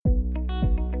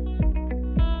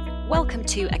Welcome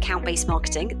to Account-Based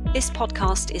Marketing. This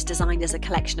podcast is designed as a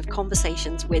collection of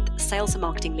conversations with sales and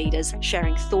marketing leaders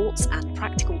sharing thoughts and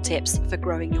practical tips for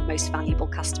growing your most valuable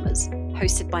customers.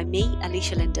 Hosted by me,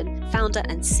 Alicia Linden, founder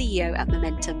and CEO at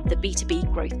Momentum, the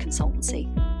B2B growth consultancy.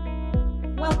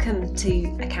 Welcome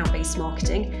to Account-Based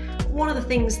Marketing. One of the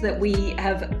things that we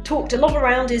have talked a lot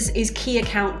around is key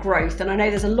account growth. And I know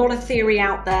there's a lot of theory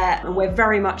out there and we're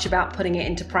very much about putting it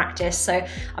into practice. So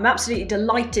I'm absolutely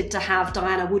delighted to have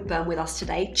Diana Woodburn with us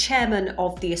today, Chairman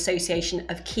of the Association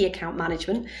of Key Account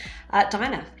Management.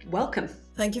 Diana, welcome.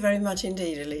 Thank you very much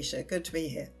indeed, Alicia. Good to be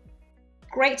here.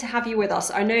 Great to have you with us.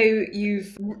 I know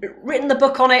you've written the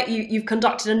book on it. You've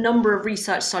conducted a number of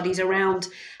research studies around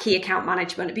key account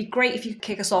management. It'd be great if you could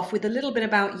kick us off with a little bit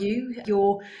about you,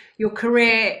 your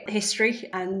career history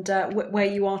and where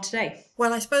you are today.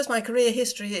 Well, I suppose my career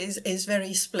history is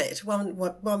very split.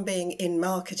 One being in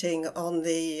marketing on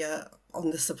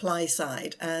the supply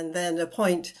side, and then a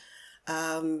point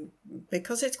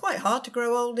because it's quite hard to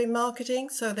grow old in marketing.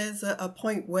 So there's a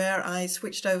point where I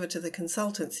switched over to the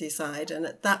consultancy side. And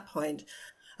at that point,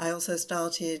 I also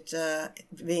started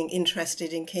being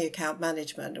interested in key account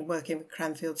management and working with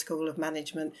Cranfield School of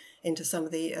Management into some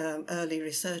of the early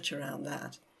research around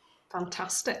that.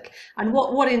 Fantastic. And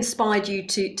what inspired you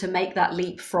to make that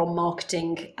leap from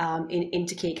marketing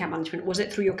into key account management? Was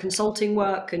it through your consulting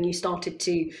work and you started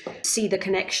to see the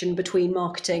connection between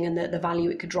marketing and the value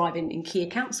it could drive in key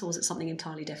accounts, or was it something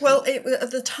entirely different? Well,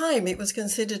 at the time, it was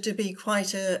considered to be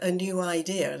quite a new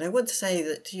idea. And I would say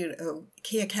that,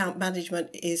 key account management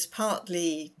is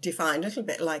partly defined, a little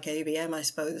bit like ABM, I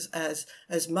suppose, as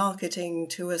marketing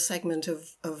to a segment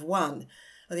of one.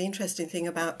 The interesting thing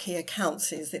about key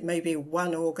accounts is it may be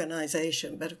one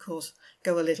organisation, but of course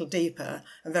go a little deeper.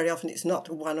 And very often it's not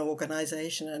one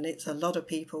organisation and it's a lot of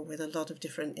people with a lot of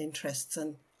different interests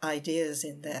and ideas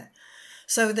in there.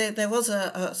 So there was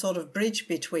a sort of bridge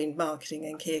between marketing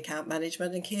and key account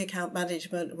management, and key account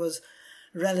management was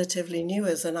relatively new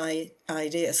as an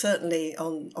idea, certainly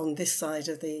on this side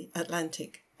of the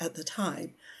Atlantic at the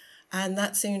time. And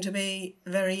that seemed to be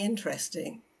very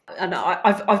interesting. And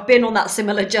I've been on that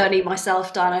similar journey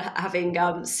myself, Diana, having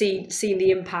seen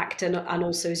the impact and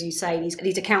also, as you say,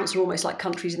 these accounts are almost like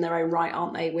countries in their own right,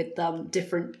 aren't they? With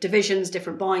different divisions,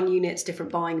 different buying units,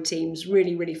 different buying teams.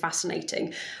 Really, really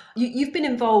fascinating. You've been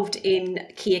involved in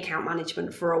key account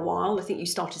management for a while. I think you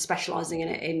started specialising in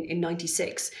it in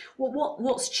 '96.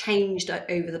 What's changed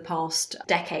over the past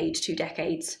decade, 2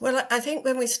 decades? Well, I think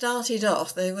when we started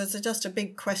off, there was just a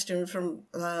big question from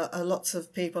lots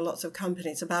of people, lots of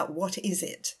companies about what is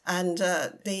it? And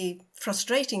the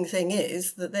frustrating thing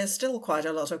is that there's still quite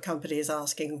a lot of companies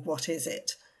asking, what is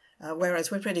it?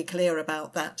 Whereas we're pretty clear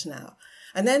about that now.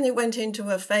 And then it went into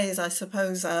a phase, I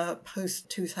suppose,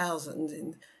 post-2000,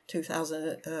 in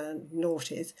 2000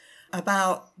 noughties,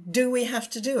 about do we have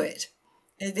to do it?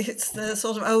 It's the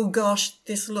sort of, oh gosh,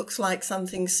 this looks like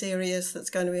something serious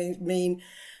that's going to mean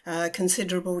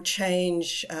considerable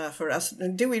change for us.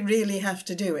 Do we really have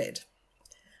to do it?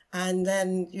 And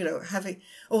then,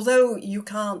 although you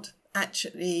can't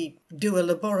actually do a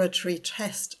laboratory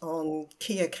test on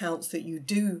key accounts that you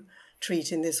do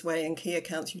treat in this way and key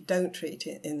accounts you don't treat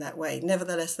in that way,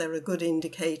 nevertheless, there are good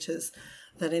indicators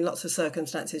that in lots of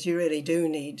circumstances you really do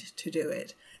need to do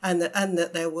it and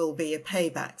that there will be a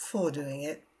payback for doing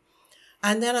it.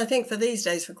 And then I think for these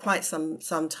days, for quite some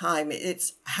time,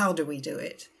 it's how do we do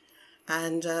it?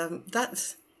 And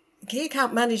that's key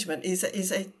account management is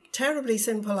a terribly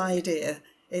simple idea.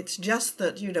 It's just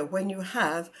that, when you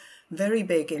have very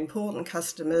big, important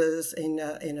customers in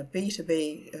a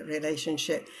B2B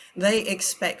relationship, they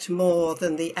expect more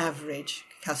than the average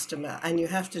customer, and you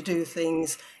have to do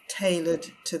things tailored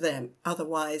to them.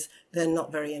 Otherwise, they're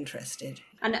not very interested.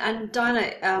 And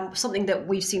Diana, something that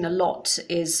we've seen a lot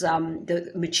is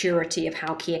the maturity of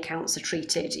how key accounts are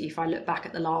treated. If I look back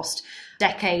at the last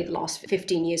decade, last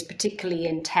 15 years, particularly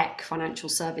in tech, financial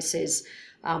services,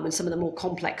 and some of the more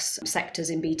complex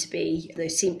sectors in B2B, they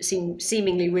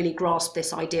seemingly really grasp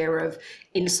this idea of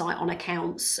insight on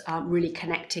accounts, really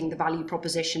connecting the value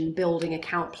proposition, building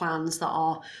account plans that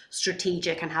are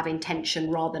strategic and have intention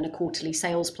rather than a quarterly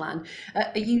sales plan.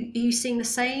 Are you seeing the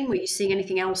same? Are you seeing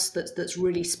anything else that's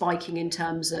really spiking in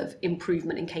terms of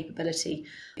improvement in capability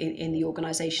in the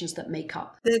organisations that make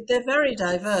up? They're very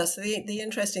diverse. The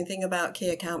interesting thing about key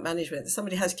account management, if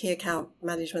somebody has key account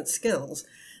management skills,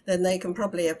 then they can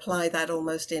probably apply that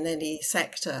almost in any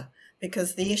sector,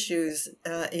 because the issues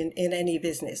in any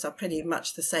business are pretty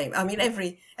much the same. I mean,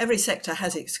 every sector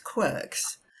has its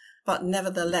quirks, but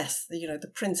nevertheless,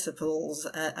 the principles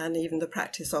and even the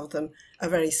practice of them are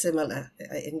very similar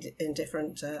in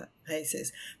different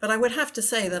places. But I would have to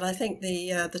say that I think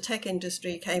the tech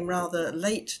industry came rather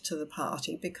late to the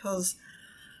party, because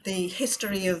the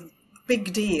history of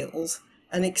big deals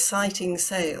and exciting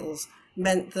sales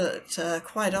meant that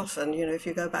quite often, if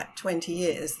you go back 20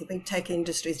 years, the big tech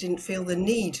industries didn't feel the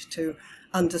need to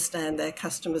understand their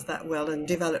customers that well and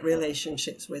develop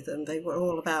relationships with them. They were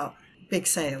all about big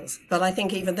sales. But I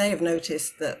think even they have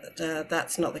noticed that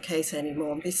that's not the case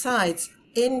anymore. And besides,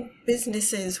 in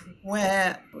businesses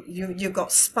where you've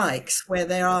got spikes, where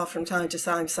there are from time to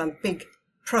time some big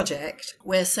project,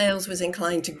 where sales was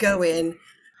inclined to go in,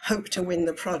 hope to win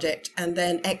the project, and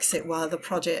then exit while the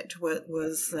project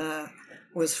was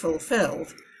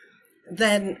fulfilled,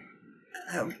 then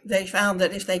they found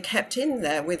that if they kept in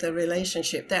there with a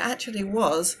relationship, there actually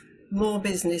was more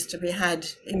business to be had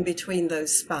in between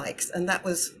those spikes, and that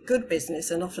was good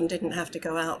business and often didn't have to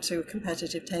go out to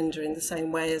competitive tender in the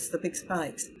same way as the big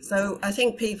spikes. So I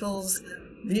think people's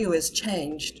view has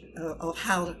changed of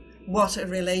what a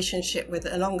relationship with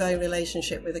an ongoing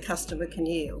relationship with a customer can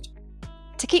yield.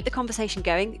 To keep the conversation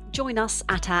going, join us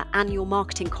at our annual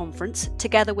marketing conference,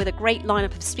 together with a great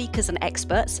lineup of speakers and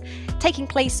experts, taking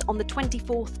place on the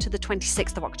 24th to the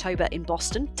 26th of October in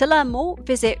Boston. To learn more,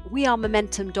 visit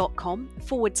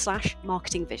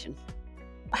wearemomentum.com/marketing vision.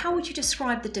 How would you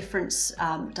describe the difference,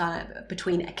 Diana,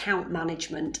 between account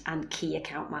management and key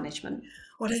account management?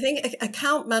 Well, I think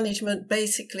account management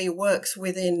basically works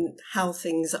within how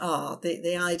things are.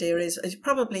 The idea is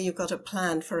probably you've got a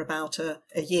plan for about a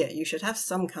year. You should have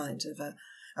some kind of a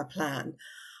plan.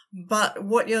 But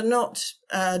what you're not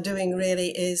doing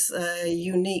really is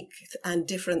unique and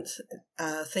different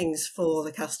things for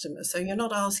the customer. So you're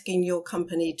not asking your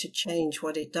company to change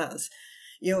what it does.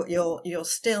 You're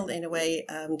still, in a way,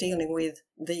 dealing with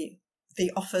the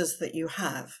offers that you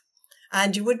have.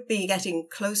 And you would be getting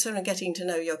closer and getting to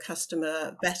know your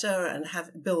customer better and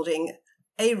building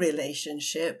a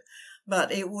relationship,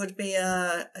 but it would be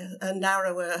a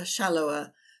narrower,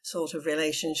 shallower sort of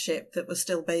relationship that was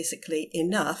still basically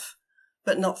enough,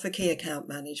 but not for key account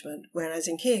management. Whereas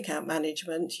in key account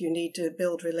management, you need to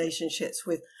build relationships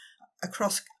with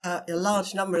across a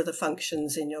large number of the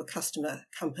functions in your customer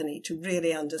company to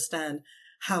really understand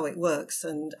how it works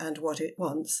and what it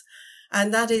wants.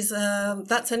 And that's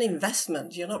an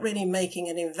investment. You're not really making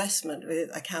an investment with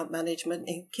account management.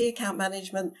 In key account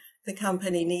management, the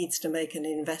company needs to make an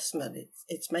investment.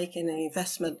 It's making an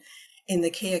investment in the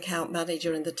key account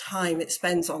manager and the time it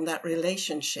spends on that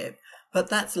relationship. But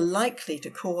that's likely to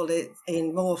call it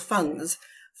in more funds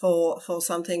for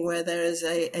something where there is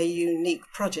a unique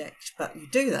project. But you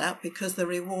do that because the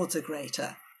rewards are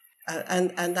greater.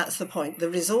 And that's the point. The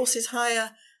resource is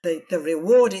higher. The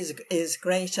reward is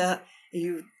greater.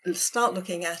 You start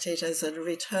looking at it as a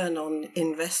return on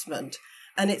investment,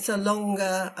 and it's a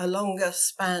longer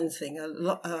span thing,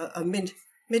 a mid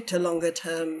to longer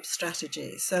term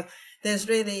strategy. So there's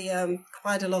really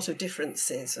quite a lot of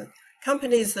differences.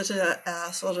 Companies that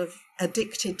are sort of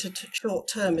addicted to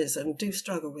short-termism do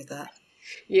struggle with that.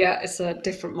 Yeah, it's a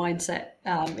different mindset,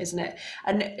 isn't it?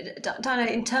 And Diana,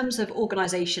 in terms of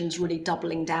organisations really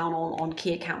doubling down on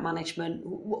key account management,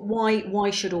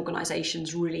 why should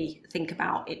organisations really think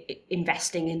about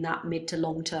investing in that mid to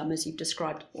long term, as you've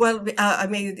described? Well,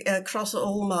 across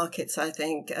all markets, I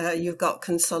think you've got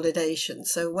consolidation.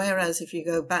 So whereas if you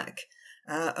go back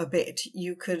a bit,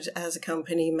 you could, as a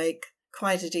company, make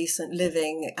quite a decent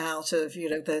living out of,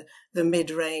 the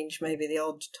mid-range, maybe the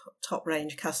odd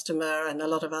top-range customer and a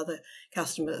lot of other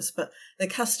customers. But the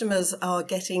customers are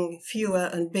getting fewer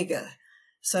and bigger.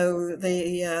 So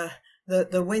the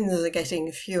wins are getting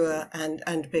fewer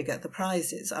and bigger. The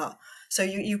prizes are. So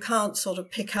you can't sort of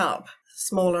pick up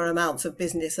smaller amounts of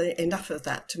business, enough of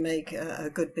that to make a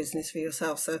good business for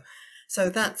yourself. So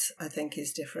that, I think,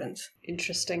 is different.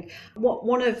 Interesting.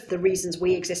 One of the reasons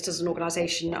we exist as an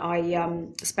organisation, I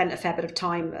spent a fair bit of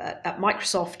time at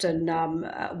Microsoft, and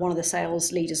one of the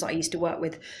sales leaders that I used to work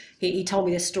with, he told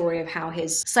me this story of how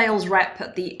his sales rep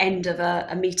at the end of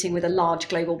a meeting with a large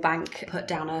global bank put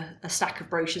down a stack of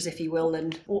brochures, if you will,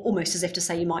 and almost as if to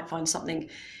say you might find something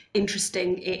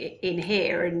interesting in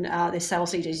here. And the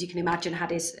sales leader, as you can imagine,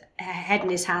 had his head in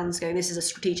his hands going, this is a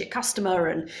strategic customer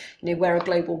and we're a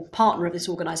global partner of this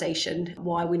organisation.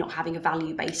 Why are we not having a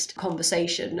value-based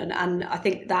conversation? And I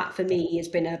think that for me has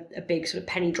been a big sort of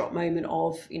penny drop moment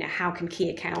of, how can key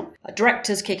account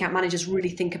directors, key account managers really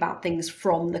think about things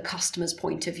from the customer's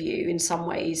point of view, in some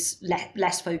ways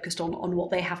less focused on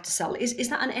what they have to sell. Is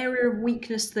that an area of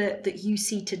weakness that you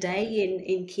see today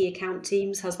in key account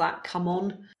teams? Has that come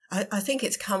on? I think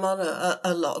it's come on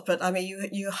a lot, but I mean,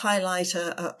 you highlight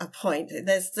a point.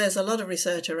 There's a lot of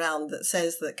research around that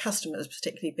says that customers,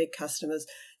 particularly big customers,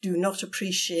 do not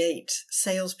appreciate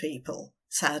salespeople,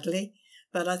 sadly.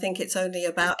 But I think it's only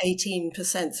about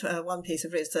 18%, one piece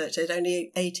of research said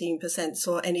only 18%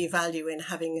 saw any value in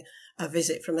having a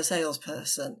visit from a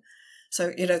salesperson. So,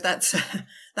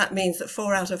 that means that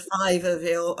 4 out of 5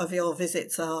 of your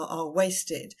visits are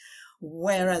wasted.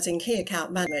 Whereas in key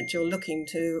account management, you're looking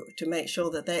to make sure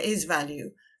that there is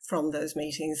value from those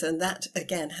meetings. And that,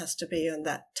 again, has to be on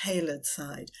that tailored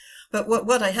side. But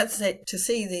what I had to say, to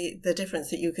see the difference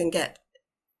that you can get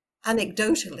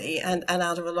anecdotally and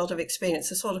out of a lot of experience,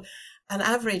 the sort of an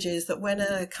average is that when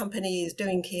a company is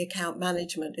doing key account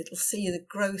management, it'll see the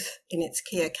growth in its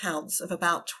key accounts of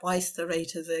about twice the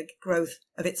rate of the growth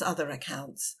of its other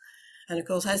accounts. And of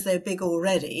course, as they're big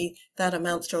already, that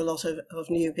amounts to a lot of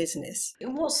new business.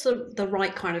 What's the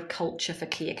right kind of culture for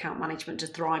key account management to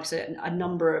thrive? So a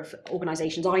number of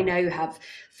organisations I know have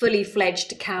fully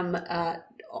fledged CAM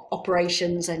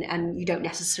operations, and you don't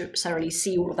necessarily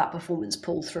see all of that performance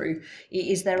pull through.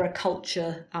 Is there a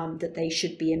culture that they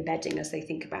should be embedding as they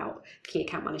think about key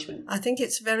account management? I think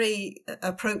it's very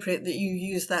appropriate that you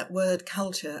use that word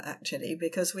culture, actually,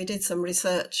 because we did some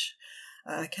research,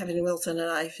 Kevin Wilson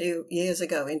and I, a few years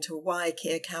ago, into why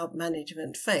key account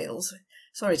management fails.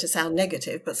 Sorry to sound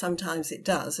negative, but sometimes it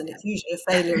does, and it's usually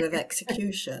a failure of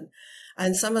execution.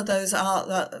 And some of those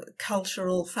are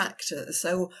cultural factors.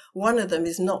 So one of them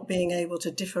is not being able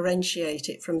to differentiate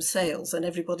it from sales, and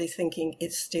everybody thinking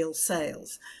it's still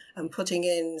sales, and putting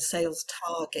in sales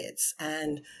targets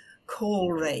and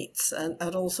call rates and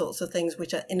all sorts of things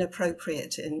which are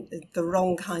inappropriate, and the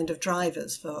wrong kind of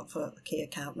drivers for key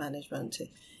account management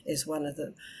is one of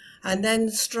them. And then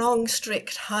strong,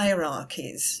 strict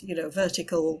hierarchies,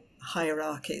 vertical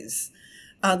hierarchies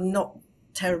are not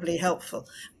terribly helpful.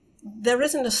 There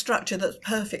isn't a structure that's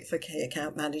perfect for key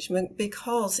account management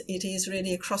because it is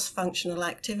really a cross-functional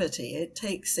activity. It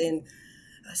takes in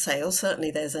sales, certainly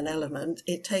there's an element,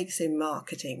 it takes in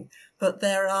marketing, but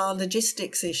there are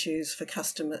logistics issues for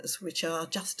customers which are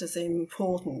just as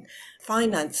important.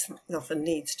 Finance often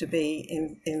needs to be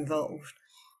involved.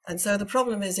 And so the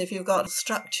problem is if you've got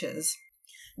structures,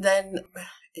 then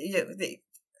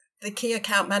the key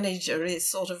account manager is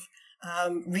sort of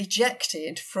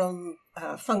rejected from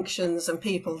functions and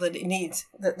people that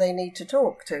they need to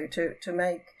talk to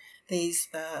make these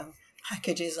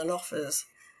packages and offers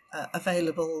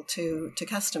available to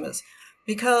customers.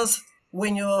 Because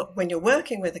when you're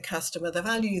working with a customer, the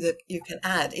value that you can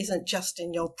add isn't just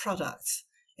in your products.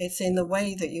 It's in the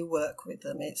way that you work with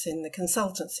them. It's in the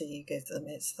consultancy you give them.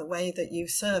 It's the way that you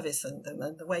service them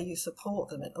and the way you support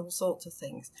them and all sorts of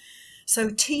things.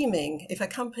 So teaming, if a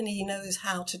company knows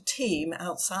how to team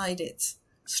outside its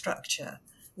structure,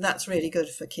 that's really good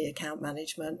for key account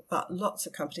management. But lots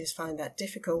of companies find that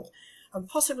difficult. And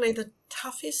possibly the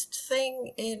toughest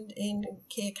thing in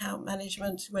key account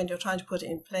management when you're trying to put it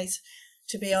in place,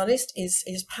 to be honest,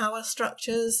 is power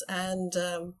structures and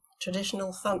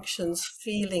traditional functions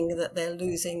feeling that they're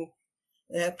losing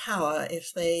their power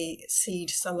if they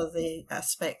cede some of the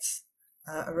aspects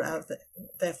around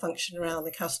their function around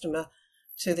the customer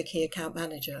to the key account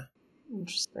manager.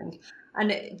 Interesting.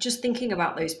 And just thinking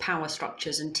about those power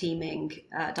structures and teaming,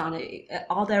 Diana,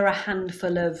 are there a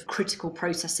handful of critical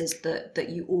processes that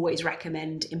you always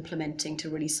recommend implementing to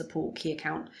really support key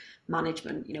account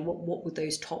management? What would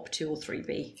those top 2 or 3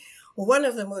 be? Well, one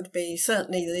of them would be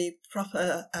certainly the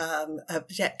proper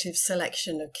objective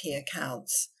selection of key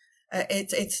accounts.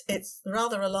 It's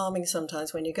rather alarming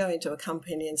sometimes when you go into a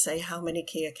company and say, how many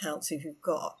key accounts have you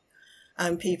got?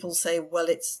 And people say, well,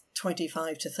 it's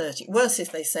 25 to 30. Worse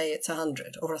if they say it's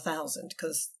 100 or 1,000,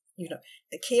 because,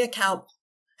 the key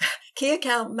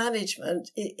account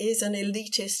management is an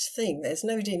elitist thing. There's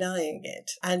no denying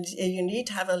it. And you need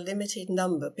to have a limited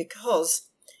number, because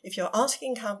if you're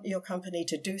asking your company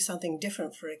to do something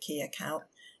different for a key account,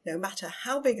 no matter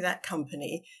how big that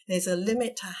company, there's a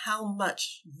limit to how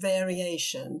much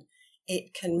variation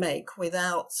it can make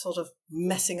without sort of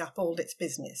messing up all its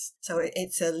business. So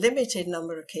it's a limited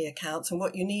number of key accounts, and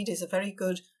what you need is a very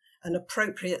good and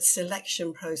appropriate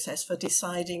selection process for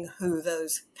deciding who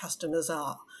those customers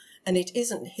are. And it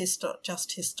isn't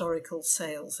just historical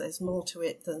sales. There's more to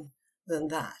it than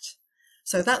that.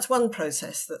 So that's one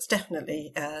process that's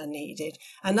definitely needed.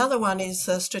 Another one is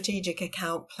strategic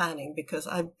account planning, because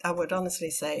I would honestly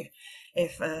say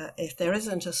if there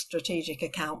isn't a strategic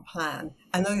account plan,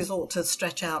 and those ought to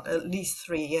stretch out at least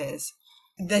 3 years,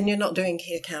 then you're not doing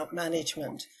key account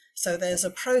management. So there's a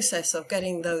process of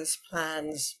getting those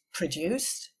plans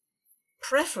produced,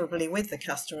 preferably with the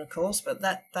customer, of course, but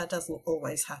that doesn't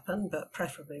always happen, but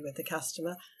preferably with the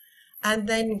customer, and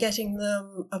then getting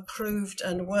them approved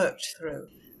and worked through.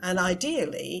 And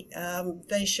ideally,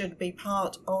 they should be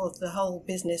part of the whole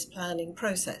business planning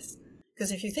process.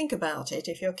 Because if you think about it,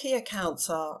 if your key accounts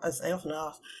are, as they often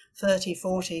are,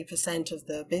 30-40% of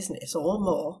the business or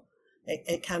more,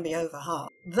 it can be over half.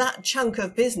 That chunk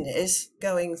of business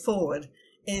going forward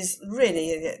is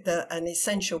really an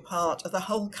essential part of the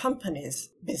whole company's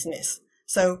business.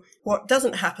 So what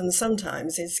doesn't happen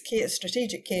sometimes is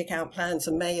strategic key account plans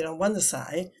are made on one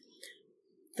side.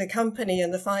 The company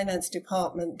and the finance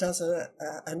department does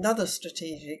another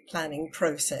strategic planning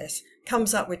process,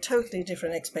 comes up with totally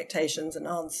different expectations and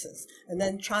answers, and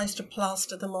then tries to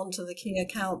plaster them onto the key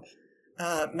account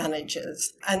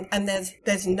managers. And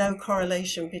there's no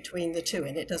correlation between the two,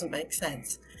 and it doesn't make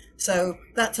sense. So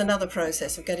that's another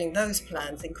process of getting those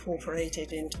plans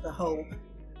incorporated into the whole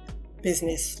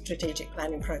business strategic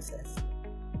planning process.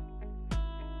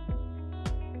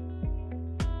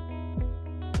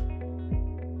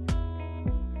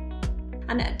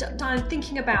 And Diane,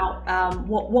 thinking about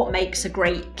what makes a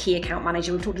great key account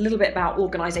manager, we've talked a little bit about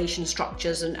organisation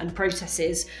structures and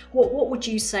processes. What would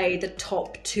you say the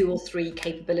top 2 or 3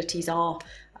 capabilities are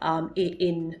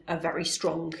in a very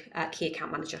strong key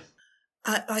account manager?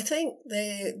 I think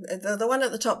the one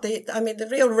at the top, the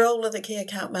real role of the key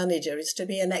account manager is to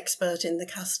be an expert in the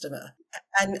customer.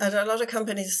 And a lot of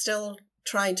companies are still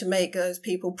trying to make those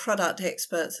people product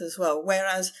experts as well,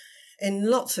 whereas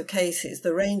in lots of cases,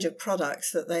 the range of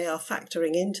products that they are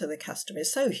factoring into the customer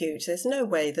is so huge, there's no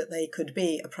way that they could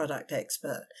be a product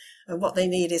expert. And what they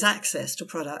need is access to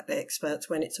product experts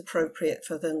when it's appropriate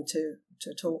for them to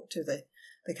talk to the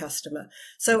customer.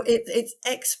 So it's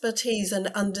expertise and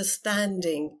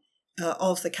understanding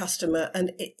of the customer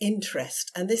and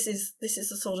interest. And this is the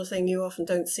sort of thing you often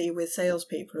don't see with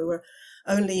salespeople who are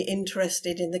only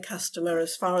interested in the customer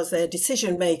as far as their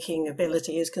decision-making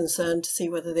ability is concerned to see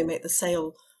whether they make the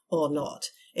sale or not.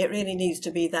 It really needs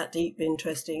to be that deep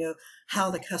interesting of how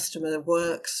the customer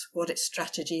works, what its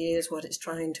strategy is, what it's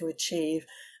trying to achieve,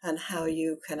 and how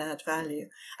you can add value.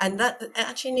 And that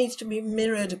actually needs to be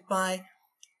mirrored by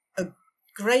a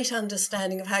great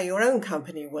understanding of how your own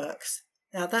company works.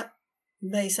 Now, that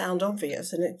may sound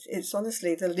obvious, and it's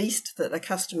honestly the least that a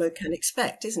customer can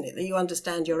expect, isn't it? That you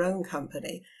understand your own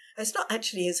company. It's not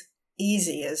actually as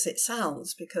easy as it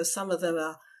sounds, because some of them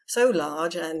are so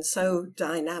large and so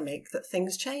dynamic that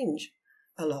things change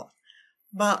a lot.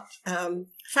 But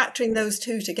factoring those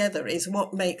two together is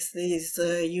what makes these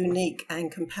unique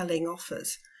and compelling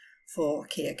offers for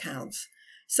key accounts.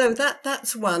 So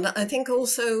that's one. I think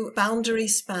also boundary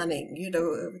spanning,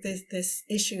 this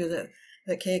issue that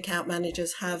key account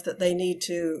managers have that they need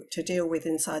to deal with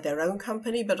inside their own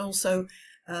company, but also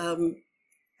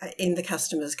in the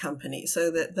customer's company.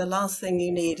 So that the last thing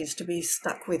you need is to be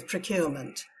stuck with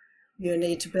procurement. You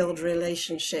need to build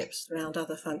relationships around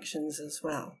other functions as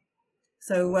well.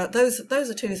 So those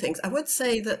are 2 things. I would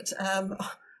say that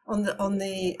on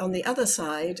the other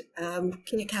side,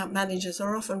 key account managers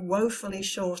are often woefully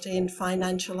short in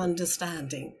financial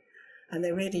understanding, and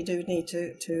they really do need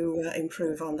to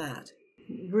improve on that.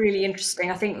 Really interesting.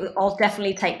 I think I'll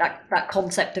definitely take that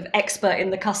concept of expert in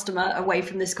the customer away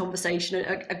from this conversation.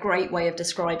 A great way of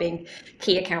describing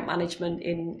key account management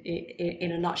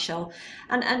in a nutshell.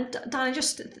 And Diana,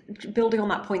 just building on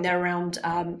that point there around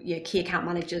key account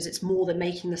managers, it's more than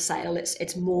making the sale.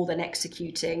 It's more than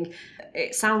executing.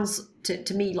 It sounds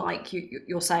to me like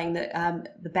you're saying that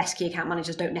the best key account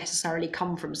managers don't necessarily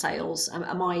come from sales.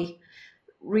 Am I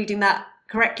reading that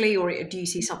correctly, or do you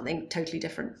see something totally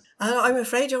different? I'm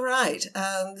afraid you're right.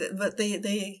 But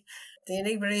the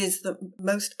enigma is that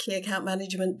most key account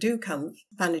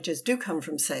managers do come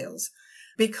from sales,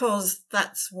 because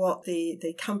that's what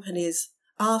the companies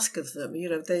ask of them.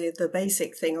 The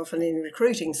basic thing often in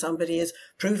recruiting somebody is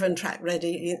proven track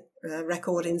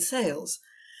record in sales.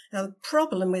 Now, the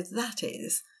problem with that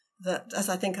is that, as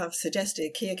I think I've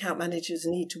suggested, key account managers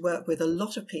need to work with a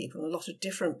lot of people, a lot of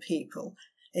different people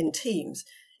in teams.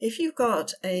 If you've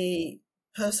got a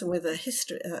person with a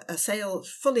history,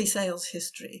 fully sales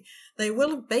history, they will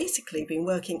have basically been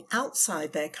working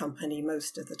outside their company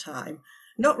most of the time,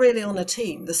 not really on a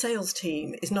team. The sales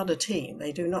team is not a team.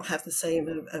 They do not have the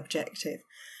same objective.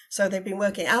 So they've been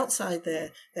working outside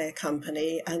their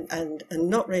company and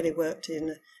not really worked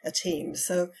in a team.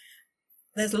 So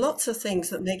there's lots of things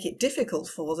that make it difficult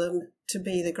for them to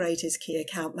be the greatest key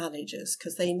account managers,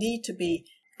 because they need to be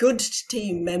good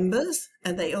team members,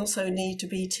 and they also need to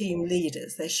be team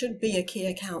leaders. There should be a key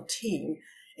account team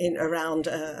around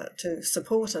to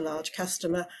support a large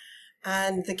customer,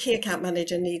 And the key account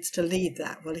manager needs to lead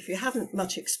that. Well, if you haven't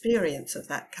much experience of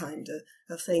that kind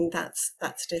of thing, that's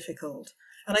difficult.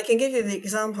 And I can give you the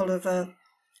example of a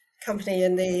company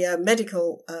in the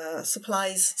medical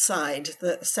supplies side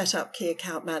that set up key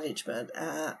account management,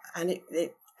 and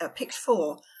it picked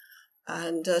 4.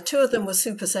 And 2 of them were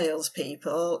super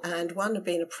salespeople, and one had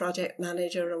been a project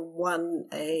manager and one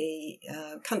a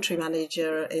country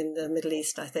manager in the Middle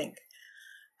East, I think.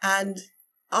 And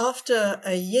after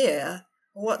a year,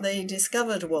 what they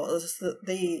discovered was that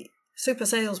the super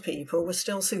salespeople were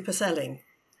still super selling.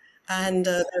 And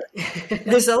the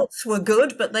results were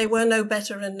good, but they were no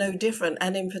better and no different.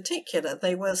 And in particular,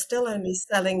 they were still only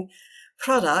selling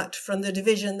product from the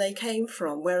division they came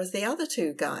from, whereas the other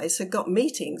 2 guys had got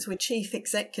meetings with chief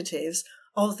executives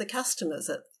of the customers.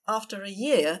 After a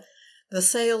year, the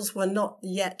sales were not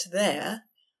yet there,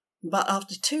 but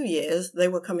after 2 years, they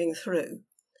were coming through.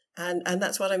 And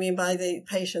that's what I mean by the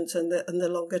patience and the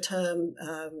longer term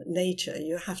nature.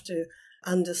 You have to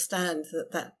understand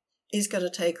that is going to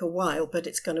take a while, but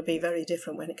it's going to be very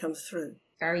different when it comes through.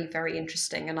 Very, very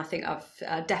interesting. And I think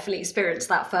I've definitely experienced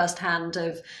that firsthand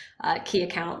of key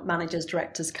account managers,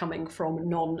 directors coming from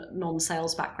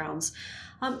non-sales backgrounds.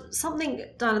 Something,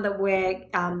 Diana, that we're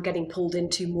getting pulled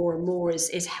into more and more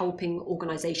is helping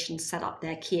organizations set up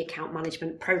their key account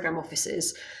management program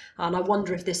offices. And I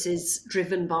wonder if this is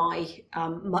driven by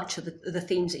much of the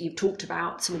themes that you've talked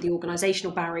about, some of the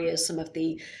organizational barriers, some of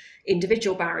the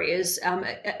individual barriers.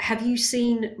 Have you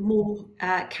seen more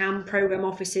CAM program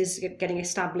offices getting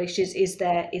established? Is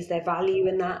there value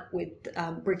in that with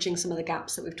bridging some of the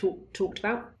gaps that we've talked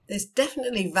about? There's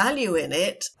definitely value in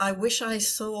it. I wish I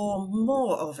saw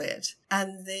more of it.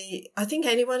 And I think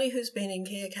anybody who's been in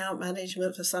key account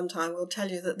management for some time will tell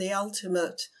you that the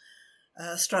ultimate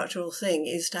structural thing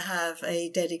is to have a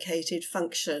dedicated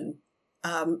function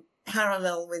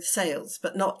parallel with sales,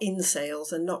 but not in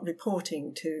sales and not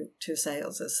reporting to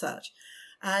sales as such.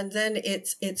 And then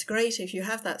it's great if you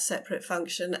have that separate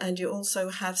function and you also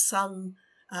have some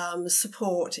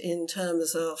support in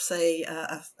terms of, say,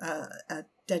 a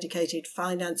dedicated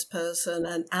finance person,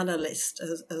 an analyst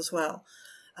as well.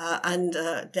 And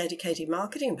a dedicated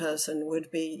marketing person would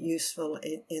be useful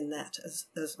in that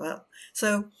as well.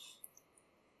 So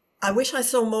I wish I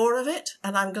saw more of it,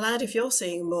 and I'm glad if you're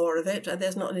seeing more of it, but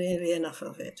there's not nearly enough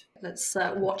of it. Let's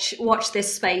watch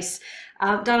this space.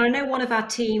 Dan, I know one of our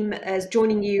team is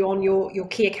joining you on your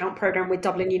key account program with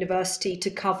Dublin University to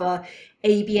cover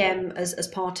ABM as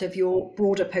part of your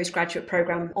broader postgraduate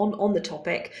program on the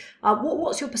topic.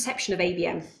 What's your perception of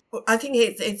ABM? Well, I think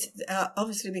it's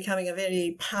obviously becoming a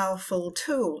very powerful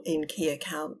tool in key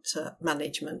account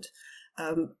management.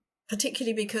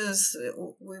 Particularly because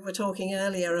we were talking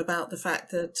earlier about the fact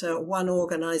that one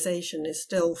organisation is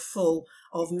still full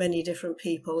of many different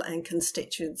people and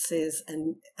constituencies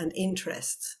and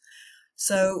interests.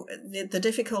 So the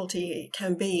difficulty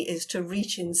is to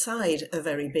reach inside a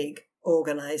very big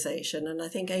organisation. And I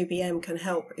think ABM can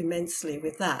help immensely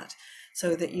with that,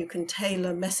 so that you can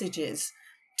tailor messages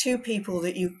to people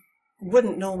that you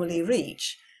wouldn't normally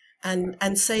reach.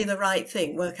 And say the right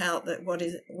thing, work out that what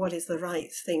is the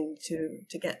right thing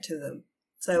to get to them.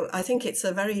 So I think it's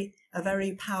a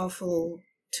very powerful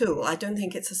tool. I don't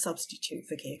think it's a substitute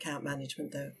for key account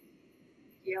management, though.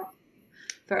 Yeah,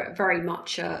 very, very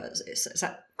much it's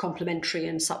complementary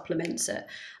and supplements it.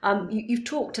 You've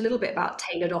talked a little bit about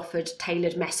tailored offered,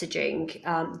 tailored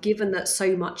messaging. Given that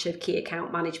so much of key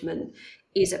account management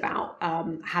is about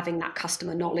having that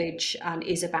customer knowledge and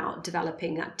is about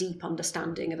developing that deep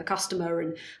understanding of a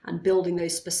customer and building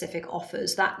those specific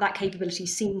offers. That capability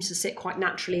seems to sit quite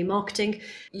naturally in marketing.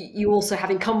 You also,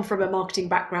 having come from a marketing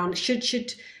background,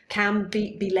 should CAM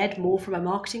be led more from a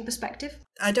marketing perspective?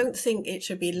 I don't think it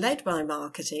should be led by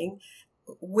marketing.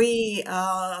 We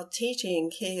are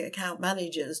teaching key account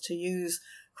managers to use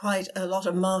quite a lot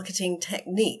of marketing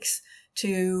techniques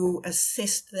to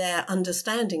assist their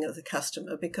understanding of the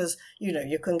customer, because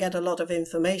you can get a lot of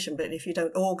information, but if you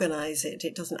don't organize it,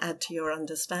 it doesn't add to your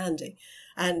understanding.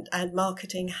 And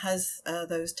marketing has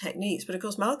those techniques, but of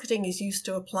course marketing is used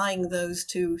to applying those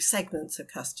to segments of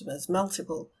customers,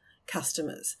 multiple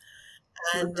customers,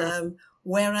 and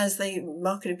whereas the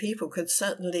marketing people could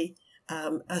certainly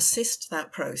assist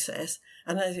that process.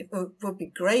 And it would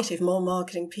be great if more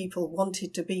marketing people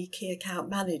wanted to be key account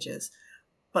managers.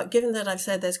 But given that I've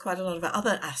said there's quite a lot of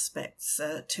other aspects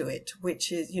to it,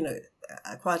 which is,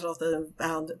 quite a lot of them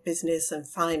around business and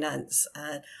finance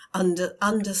and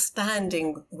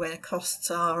understanding where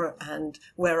costs are and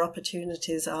where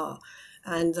opportunities are,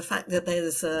 And the fact that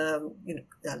there's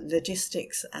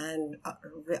logistics and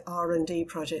R&D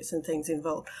projects and things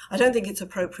involved, I don't think it's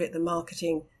appropriate the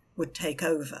marketing would take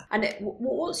over. And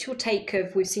what's your take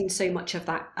of, we've seen so much of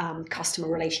that customer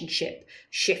relationship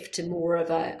shift to more of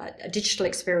a digital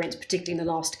experience, particularly in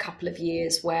the last couple of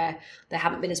years where there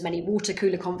haven't been as many water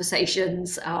cooler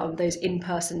conversations. Those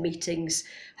in-person meetings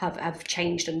have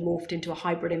changed and morphed into a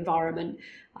hybrid environment.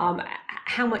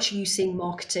 How much are you seeing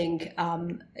marketing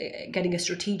getting a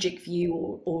strategic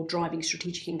view or driving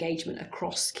strategic engagement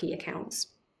across key accounts?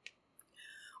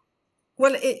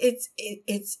 Well,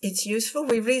 it's useful.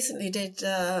 We recently did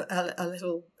a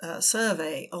little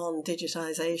survey on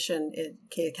digitization in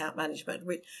key account management,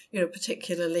 which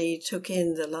particularly took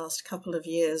in the last couple of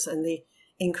years and the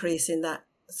increase in that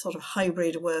sort of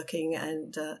hybrid working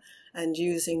and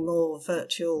using more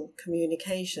virtual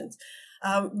communications.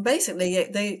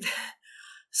 Basically,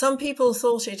 some people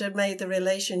thought it had made the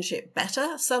relationship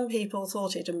better. Some people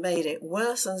thought it had made it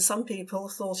worse, and some people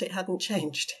thought it hadn't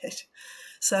changed it.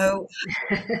 So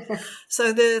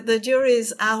the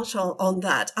jury's out on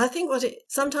that. I think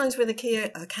sometimes with a key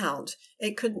account,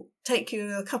 it could take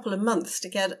you a couple of months to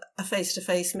get a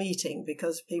face-to-face meeting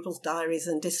because people's diaries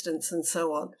and distance and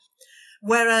so on.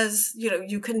 Whereas,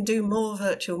 you can do more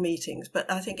virtual meetings,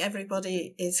 but I think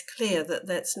everybody is clear that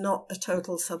that's not a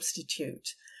total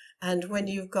substitute. And when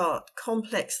you've got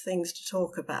complex things to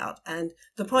talk about, and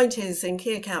the point is in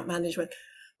key account management,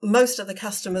 most of the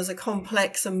customers are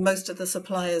complex and most of the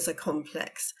suppliers are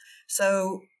complex.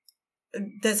 So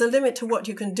there's a limit to what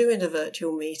you can do in a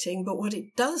virtual meeting, but what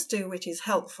it does do, which is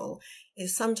helpful,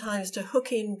 is sometimes to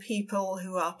hook in people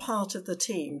who are part of the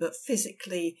team, but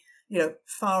physically,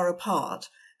 far apart,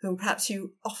 whom perhaps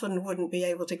you often wouldn't be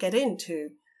able to get into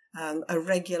a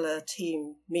regular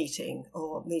team meeting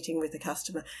or meeting with the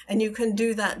customer. And you can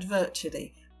do that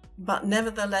virtually. But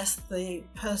nevertheless, the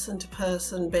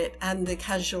person-to-person bit and the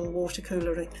casual water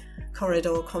cooler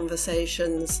corridor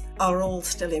conversations are all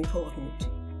still important.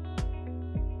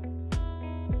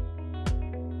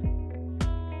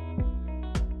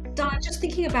 Diane, just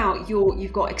thinking about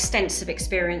you've got extensive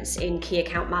experience in key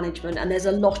account management, and there's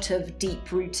a lot of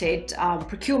deep-rooted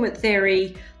procurement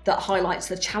theory that highlights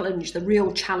the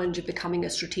real challenge of becoming a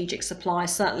strategic supplier.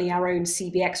 Certainly our own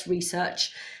CBX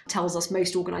research tells us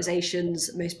most organizations,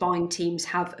 most buying teams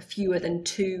have fewer than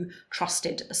 2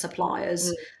 trusted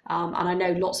suppliers. And I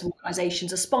know lots of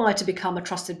organizations aspire to become a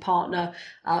trusted partner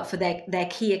for their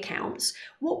key accounts.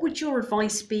 What would your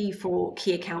advice be for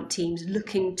key account teams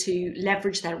looking to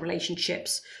leverage their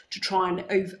relationships to try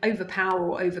and overpower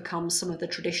or overcome some of the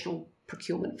traditional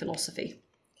procurement philosophy?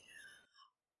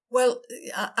 Well,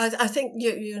 I think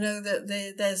you know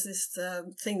that there's this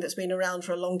thing that's been around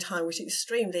for a long time, which is an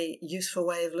extremely useful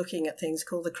way of looking at things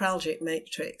called the Kraljic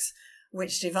matrix,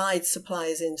 which divides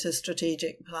suppliers into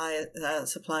strategic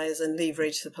suppliers and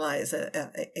leverage suppliers,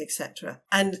 etc.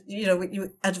 And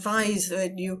you advise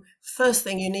that first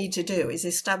thing you need to do is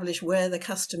establish where the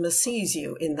customer sees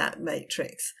you in that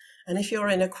matrix. And if you're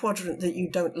in a quadrant that you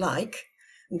don't like,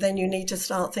 then you need to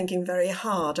start thinking very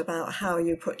hard about how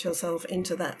you put yourself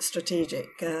into that strategic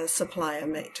supplier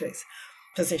matrix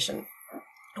position.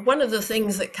 One of the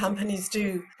things that companies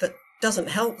do that doesn't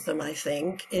help them, I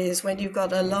think, is when you've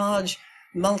got a large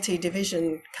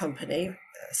multi-division company,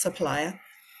 supplier,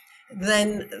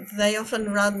 then they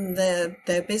often run their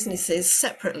businesses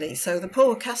separately. So the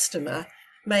poor customer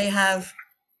may have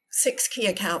 6 key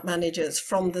account managers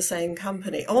from the same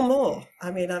company or more.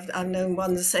 I mean, I've known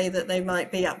ones say that they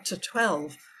might be up to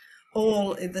 12,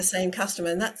 all in the same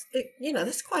customer. And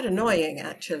that's quite annoying,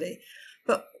 actually.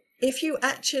 But if you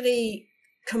actually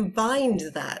combined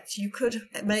that, you could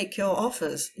make your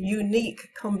offers unique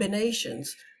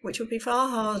combinations, which would be far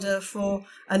harder for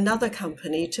another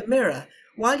company to mirror.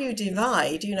 While you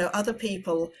divide, other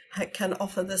people can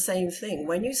offer the same thing.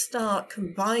 When you start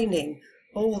combining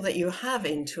all that you have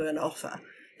into an offer,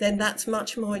 then that's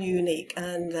much more unique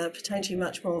and potentially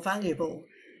much more valuable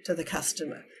to the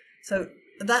customer. So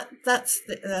that's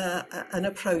an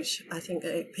approach I think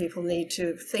that people need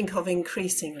to think of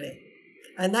increasingly.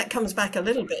 And that comes back a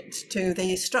little bit to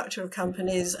the structure of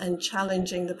companies and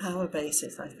challenging the power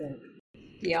basis, I think.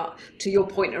 Yeah, to your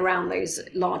point around those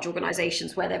large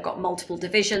organizations where they've got multiple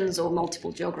divisions or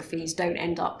multiple geographies, don't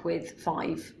end up with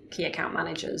 5 key account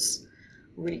managers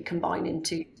really combine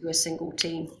into a single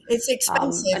team. It's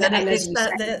expensive,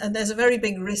 and there's a very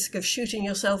big risk of shooting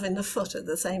yourself in the foot at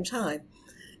the same time.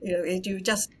 It's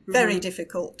just very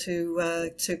difficult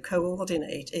to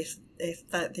coordinate if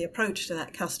the approach to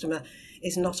that customer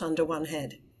is not under one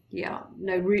head. Yeah,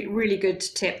 no, really good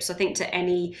tips. I think to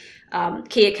any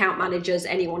key account managers,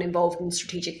 anyone involved in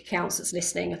strategic accounts that's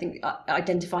listening, I think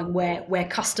identifying where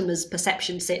customers'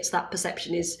 perception sits, that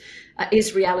perception is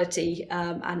reality,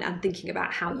 and thinking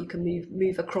about how you can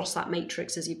move across that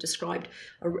matrix as you've described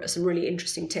are some really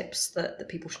interesting tips that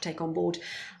people should take on board.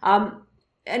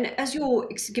 And as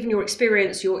given your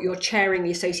experience, you're chairing the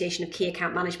Association of Key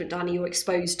Account Management, Diana, you're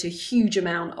exposed to a huge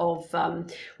amount of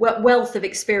wealth of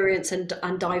experience and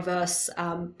diverse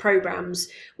programs.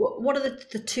 What are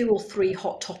the 2 or 3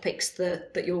 hot topics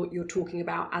that you're talking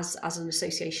about as an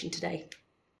association today?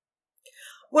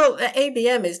 Well,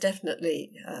 ABM is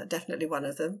definitely one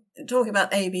of them. Talking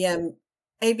about ABM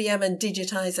and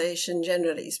digitization,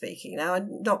 generally speaking. Now,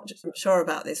 I'm not sure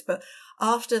about this, but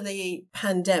after the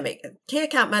pandemic, key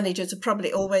account managers have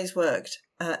probably always worked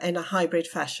in a hybrid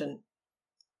fashion.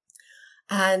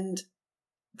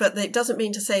 But it doesn't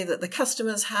mean to say that the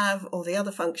customers have or the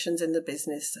other functions in the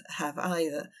business have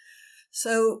either.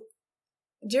 So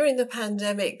during the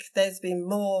pandemic, there's been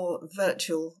more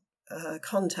virtual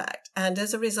contact. And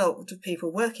as a result of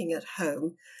people working at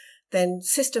home, then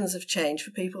systems have changed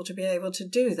for people to be able to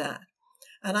do that.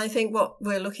 And I think what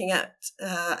we're looking at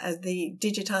as the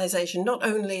digitization, not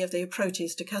only of the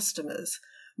approaches to customers,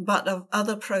 but of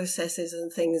other processes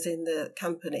and things in the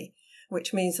company,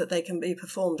 which means that they can be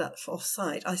performed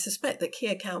off-site. I suspect that key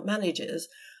account managers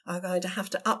are going to have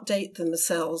to update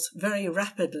themselves very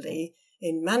rapidly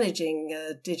in managing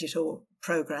digital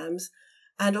programs,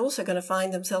 and also going to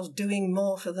find themselves doing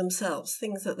more for themselves,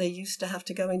 things that they used to have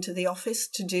to go into the office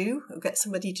to do or get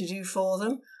somebody to do for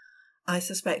them. I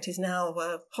suspect is now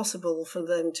possible for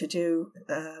them to do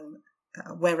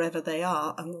wherever they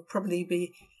are, and will probably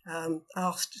be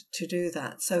asked to do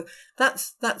that. So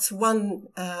that's one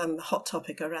hot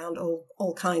topic around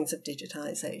all kinds of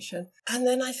digitization. And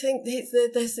then I think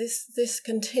there's this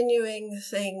continuing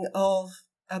thing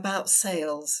about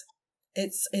sales.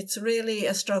 It's really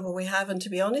a struggle we have, and to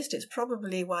be honest, it's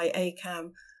probably why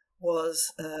ACAM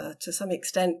was to some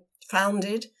extent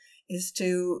founded, is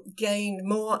to gain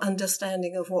more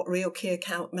understanding of what real key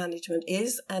account management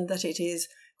is, and that it is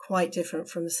quite different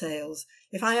from sales.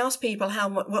 If I ask people how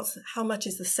much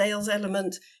is the sales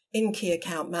element in key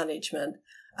account management,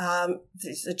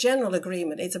 there's a general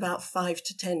agreement it's about 5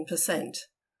 to 10%.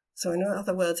 So in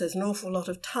other words, there's an awful lot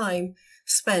of time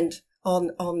spent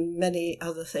on many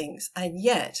other things, and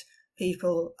yet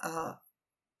people are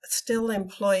still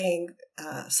employing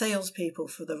salespeople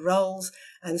for the roles,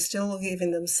 and still giving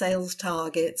them sales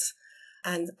targets,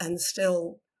 and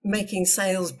still making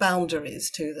sales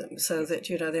boundaries to them, so that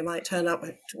they might turn up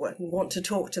and want to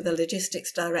talk to the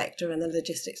logistics director, and the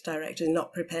logistics director is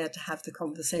not prepared to have the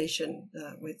conversation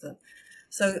with them.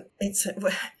 So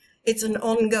it's an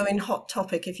ongoing hot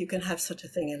topic, if you can have such a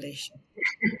thing, Alicia.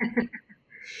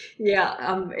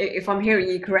 Yeah, if I'm hearing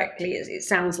you correctly, it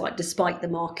sounds like despite the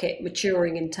market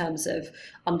maturing in terms of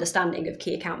understanding of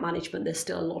key account management, there's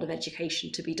still a lot of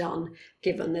education to be done,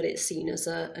 given that it's seen as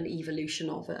an evolution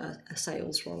of a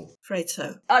sales role. Afraid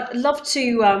so. I'd love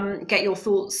to get your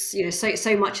thoughts.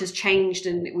 So much has changed,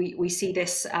 and we see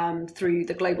this through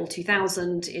the Global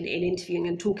 2000 in interviewing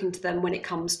and talking to them when it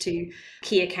comes to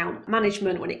key account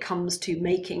management, when it comes to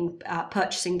making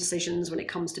purchasing decisions, when it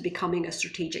comes to becoming a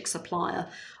strategic supplier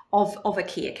of a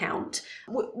key account.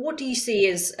 What do you see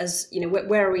as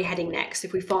where are we heading next?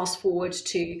 If we fast forward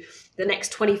to the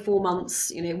next 24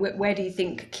 months, where do you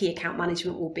think key account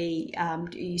management will be?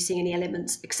 Do you see any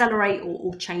elements accelerate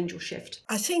or change or shift?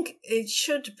 I think it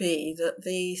should be that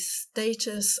the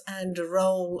status and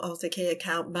role of the key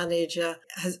account manager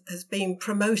has been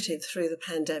promoted through the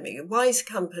pandemic. Wise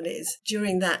companies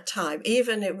during that time,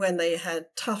 even when they had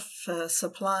tough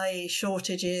supply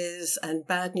shortages and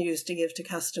bad news to give to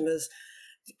customers,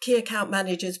 key account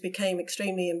managers became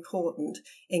extremely important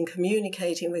in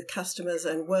communicating with customers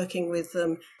and working with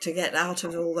them to get out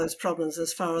of all those problems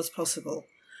as far as possible.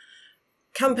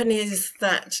 Companies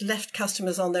that left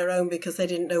customers on their own because they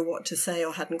didn't know what to say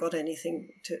or hadn't got anything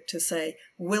to say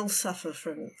will suffer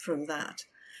from that.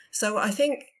 So I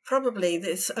think probably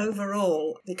this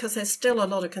overall, because there's still a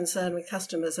lot of concern with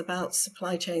customers about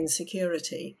supply chain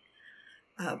security,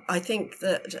 I think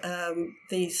that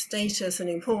the status and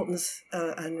importance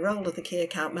and role of the key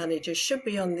account manager should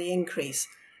be on the increase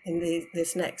in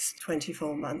this next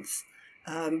 24 months.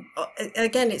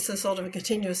 Again, it's a sort of a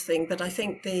continuous thing, but I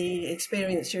think the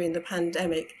experience during the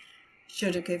pandemic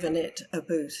should have given it a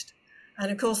boost.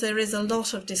 And of course, there is a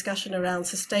lot of discussion around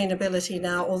sustainability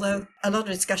now, although a lot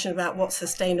of discussion about what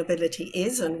sustainability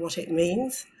is and what it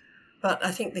means. But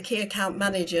I think the key account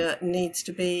manager needs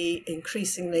to be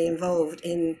increasingly involved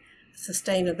in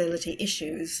sustainability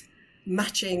issues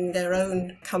matching their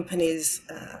own company's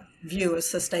view of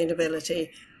sustainability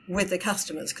with the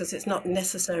customers, because it's not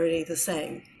necessarily the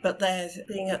same. But they're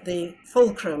being at the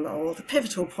fulcrum or the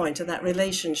pivotal point of that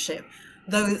relationship,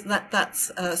 though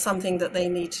that's something that they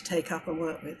need to take up and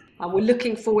work with. We're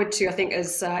looking forward to, I think,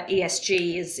 as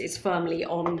ESG is firmly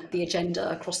on the agenda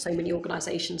across so many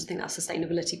organisations. I think that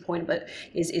sustainability point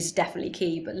is definitely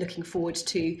key, but looking forward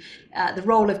to the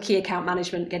role of key account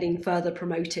management getting further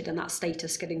promoted and that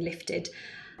status getting lifted.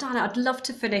 Diana, I'd love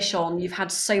to finish on, you've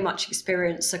had so much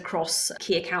experience across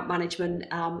key account management,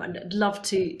 and I'd love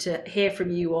to hear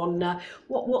from you on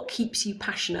what keeps you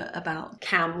passionate about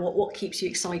CAM, what keeps you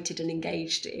excited and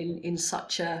engaged in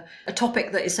such a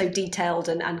topic that is so detailed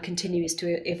and continues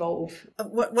to evolve.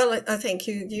 Well, I think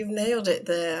you've nailed it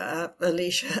there,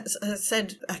 Alicia. As I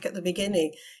said back at the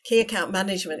beginning, key account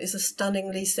management is a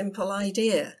stunningly simple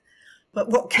idea. But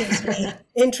what keeps me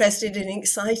interested and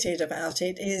excited about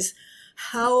it is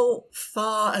how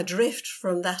far adrift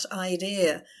from that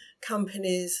idea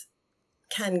companies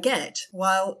can get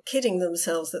while kidding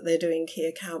themselves that they're doing key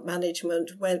account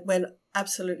management when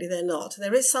absolutely they're not.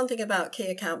 There is something about key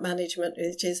account management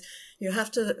which is you have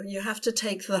to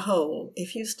take the whole.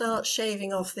 If you start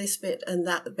shaving off this bit and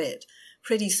that bit,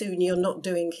 pretty soon you're not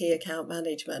doing key account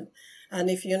management. And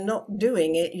if you're not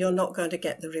doing it, you're not going to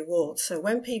get the reward. So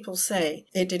when people say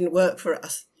it didn't work for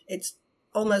us, it's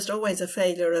almost always a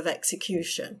failure of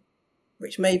execution,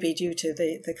 which may be due to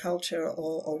the culture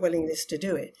or willingness to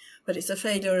do it. But it's a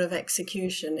failure of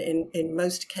execution in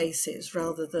most cases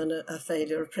rather than a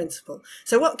failure of principle.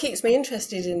 So what keeps me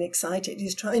interested and excited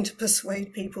is trying to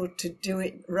persuade people to do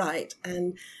it right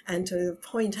and to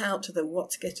point out to them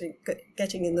what's getting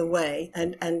in the way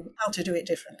and how to do it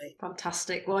differently.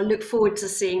 Fantastic. Well, I look forward to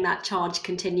seeing that charge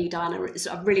continue, Diana.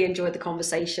 I've really enjoyed the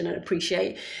conversation and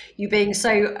appreciate you being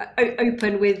so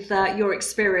open with your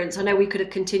experience. I know we could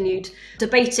have continued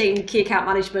debating key account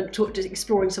management,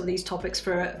 exploring some of these topics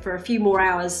for a few more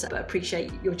hours, but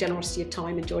appreciate your generosity of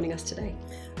time in joining us today.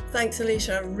 Thanks,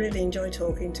 Alicia. I really enjoyed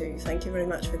talking to you. Thank you very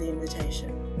much for the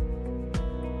invitation.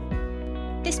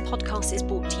 This podcast is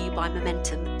brought to you by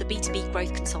Momentum, the B2B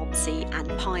growth consultancy and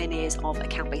pioneers of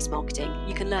account-based marketing.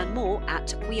 You can learn more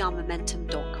at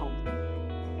wearemomentum.com.